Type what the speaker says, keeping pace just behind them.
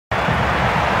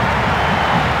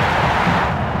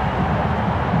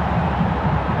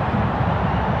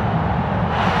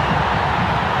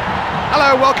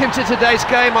Hello, welcome to today's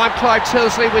game. I'm Clive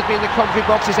Tilsley. With me in the commentary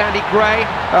box is Andy Gray.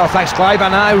 Well, thanks, Clive,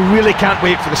 and I really can't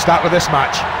wait for the start of this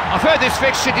match. I've heard this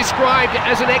fixture described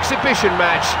as an exhibition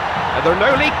match. There are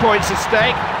no league points at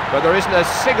stake, but there isn't a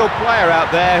single player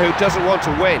out there who doesn't want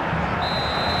to win.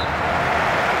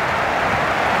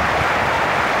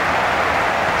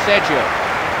 Sergio.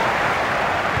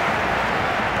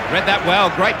 Read that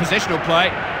well, great positional play.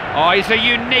 Oh, he's a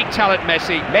unique talent,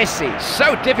 Messi. Messi,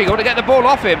 so difficult to get the ball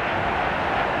off him.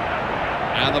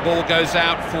 And the ball goes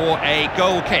out for a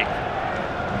goal kick.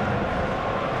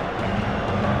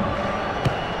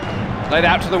 Played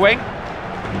out to the wing.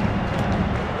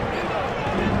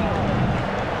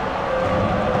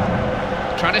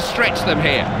 Trying to stretch them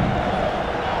here.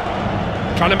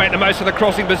 Trying to make the most of the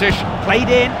crossing position. Played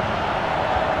in.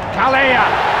 Kalea.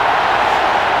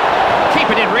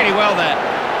 Keeper did really well there.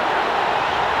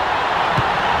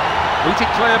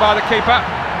 Booted clear by the keeper.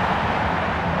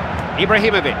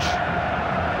 Ibrahimovic.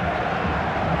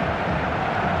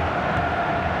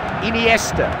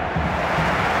 Iniesta.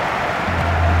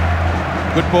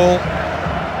 Good ball.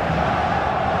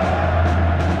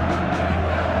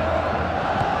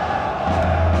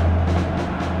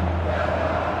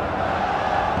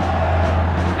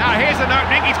 Now here's an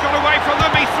opening, he's got away from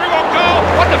them, he's through on goal.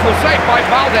 Wonderful save by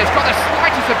Valdez, got the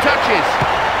slightest of touches.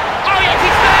 Oh yes,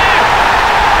 he's there!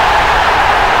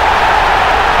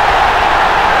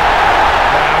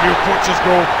 Real coach's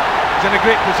goal. He's in a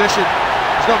great position.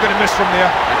 He's not going to miss from there.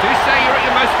 I do say you're at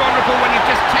your most vulnerable when you've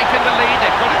just taken the lead.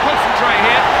 They've got to concentrate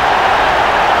here.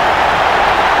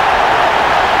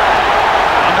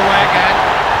 Underway again.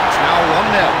 It's now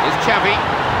 1-0. Here's Xavi.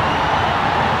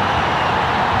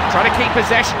 Trying to keep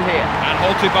possession here. And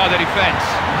halted by the defence.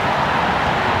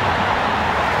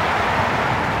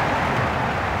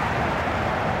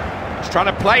 He's trying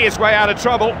to play his way out of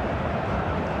trouble.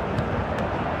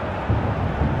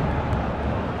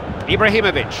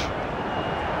 Ibrahimovic.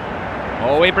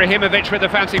 Oh, Ibrahimovic with the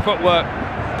fancy footwork.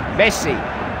 Messi.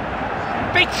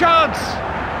 Big chance.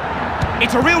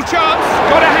 It's a real chance.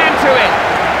 Got a hand to it.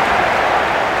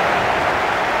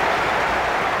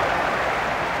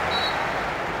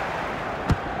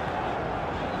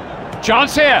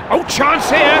 Chance here. Oh, chance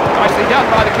here. Nicely done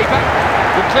by the keeper.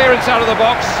 Good clearance out of the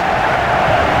box.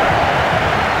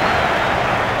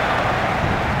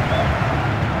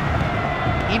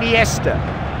 Iniesta.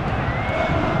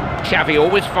 Xavi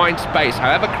always finds space,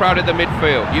 however crowded the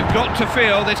midfield. You've got to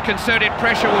feel this concerted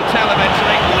pressure will tell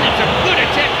eventually. Oh, it's a good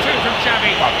attempt too from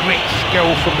Xavi. A great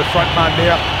skill from the front man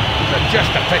there.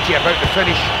 Just a pity about the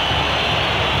finish.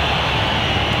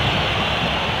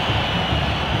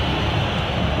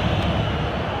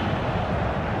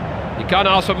 You can't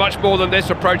ask for much more than this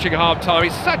approaching half-time.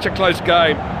 It's such a close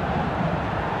game.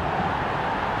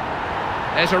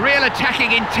 There's a real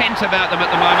attacking intent about them at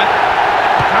the moment.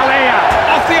 Kalea,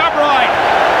 off the upright.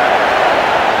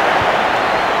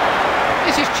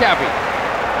 This is Xavi.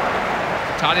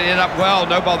 Tidying it up well,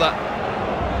 no bother.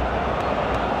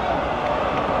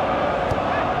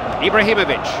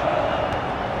 Ibrahimovic.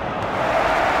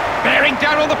 Bearing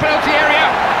down on the penalty area.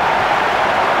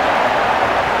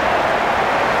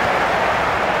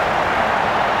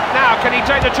 Now, can he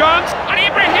take the chance? And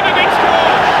Ibrahimovic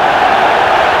scores!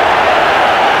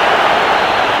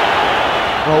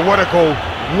 Oh, what a goal.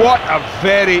 What a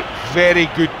very, very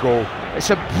good goal. It's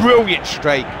a brilliant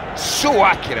strike. So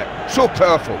accurate, so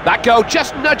powerful. That goal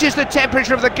just nudges the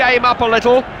temperature of the game up a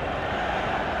little.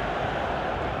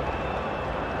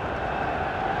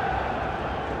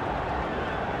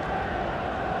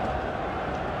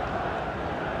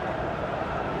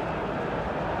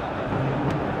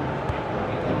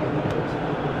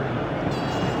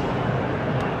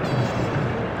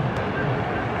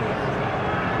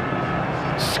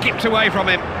 Skipped away from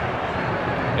him.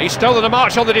 He's stolen a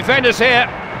march on the defenders here.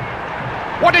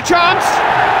 What a chance!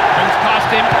 Goes past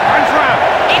him, runs round.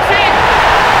 It's in!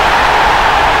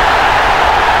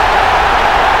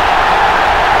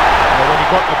 Well, when he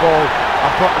got the ball, I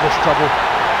thought there was trouble.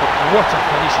 But what a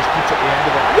finish he's put at the end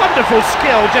of it. Wonderful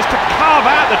skill just to carve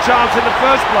out the chance in the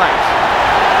first place.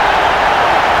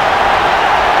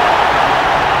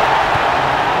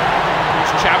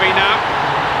 It's Xavi now.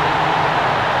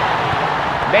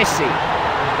 Messi.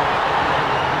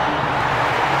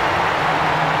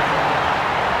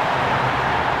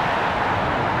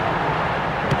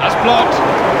 That's blocked.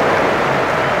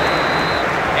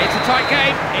 It's a tight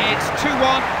game. It's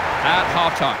 2-1 at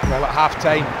half-time. Well, at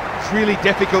half-time, it's really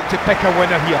difficult to pick a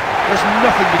winner here. There's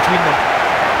nothing between them.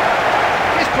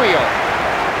 Here's Puyol.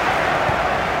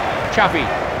 Xavi.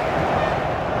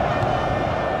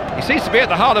 He seems to be at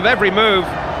the heart of every move.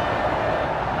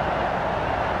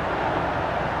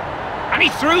 And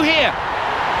he's through here.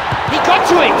 He got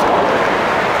to it.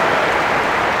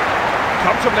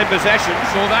 Comfortable in possession,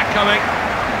 saw that coming.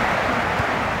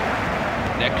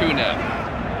 Nekuna.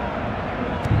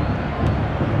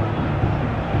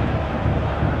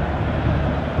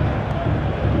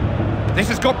 This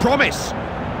has got promise.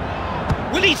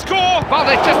 Will he score? Well,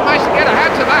 they just managed to get a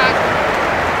hand to that.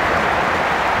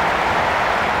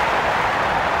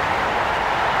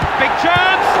 Big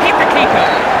chance. Hit the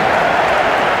keeper.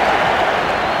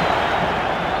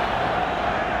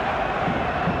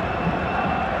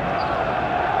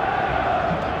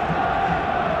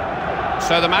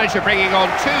 So the manager bringing on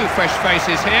two fresh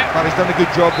faces here. Well, he's done a good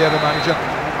job there, the manager.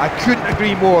 I couldn't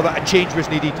agree more that a change was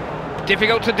needed.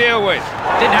 Difficult to deal with.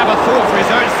 Didn't have a thought for his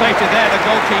own safety there, the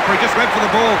goalkeeper. He just went for the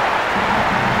ball.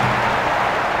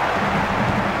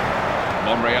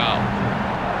 Monreal.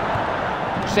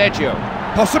 Sergio.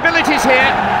 Possibilities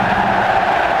here.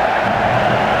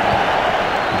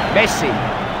 Messi.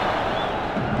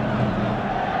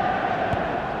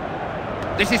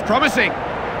 This is promising.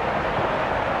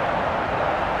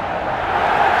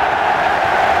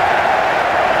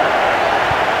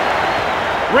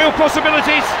 Real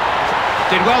possibilities.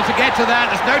 Did well to get to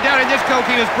that. There's no doubt in this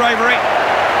goalkeeper's bravery.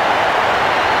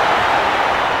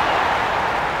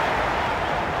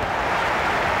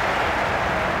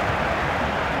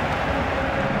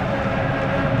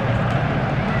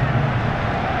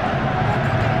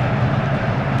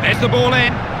 There's the ball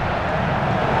in.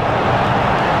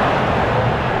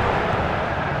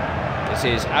 This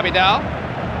is Abidal.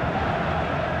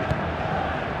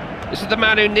 This is the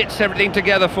man who knits everything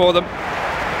together for them.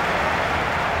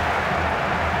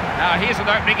 Now here's an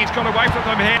opening, he's got away from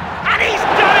them here, and he's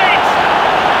done it!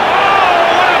 Oh,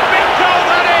 what a big goal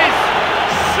that is!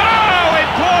 So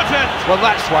important! Well,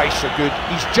 that's why he's so good.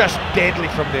 He's just deadly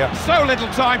from there. So little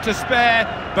time to spare,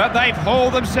 but they've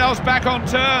hauled themselves back on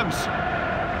terms.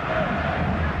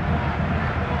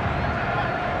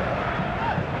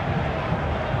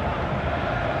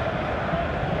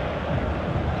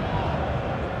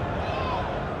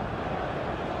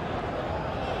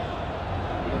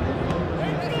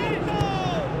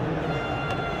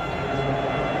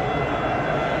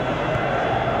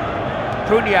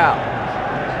 Cunha.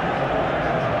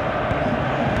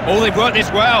 Oh, they've worked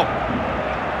this well.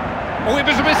 Oh, it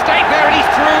was a mistake there and he's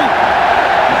through.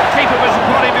 The keeper was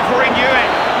upon him before he knew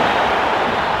it.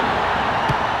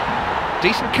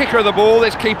 Decent kicker of the ball,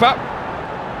 this keeper.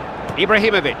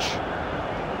 Ibrahimovic.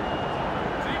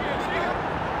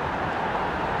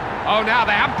 Oh, now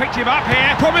they haven't picked him up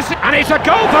here. Promising. And it's a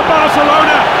goal for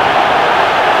Barcelona.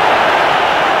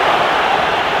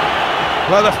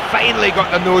 Well, they've finally got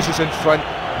their noses in front.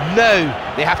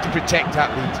 Now they have to protect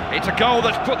that lead. It's a goal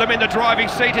that's put them in the driving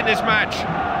seat in this match.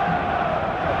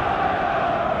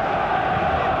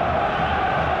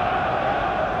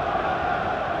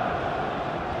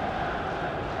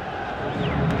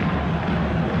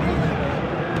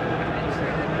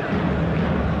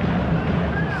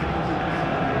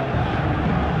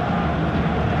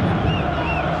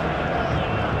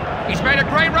 He's made a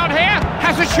great run here,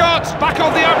 has a shot, back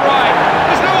on the upright.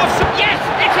 There's no offside. Yes,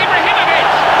 it's Ibrahimovic!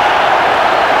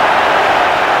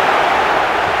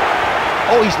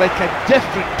 Oh, he's like a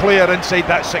different player inside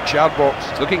that 6-yard box.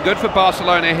 It's looking good for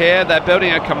Barcelona here. They're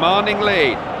building a commanding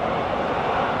lead.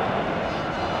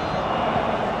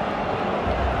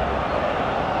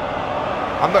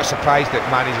 I'm not surprised that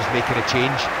manager's making a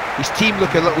change. His team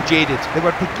look a little jaded. They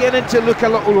were beginning to look a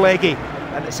little leggy,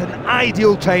 and it's an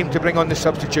ideal time to bring on the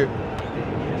substitute.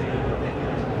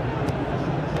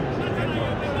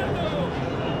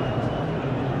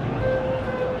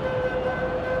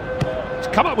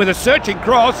 Come up with a searching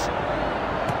cross.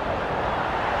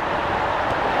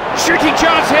 Shooting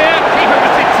chance here. Keeper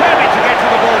was determined to get to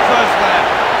the ball first there.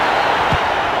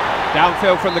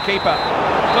 Downfield from the keeper.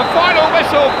 The final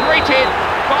whistle greeted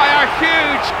by a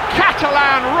huge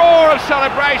Catalan roar of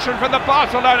celebration from the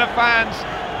Barcelona fans.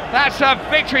 That's a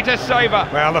victory to savour.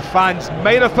 Well, the fans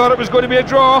might have thought it was going to be a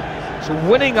draw, so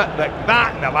winning it like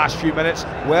that in the last few minutes,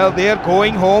 well, they're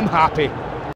going home happy.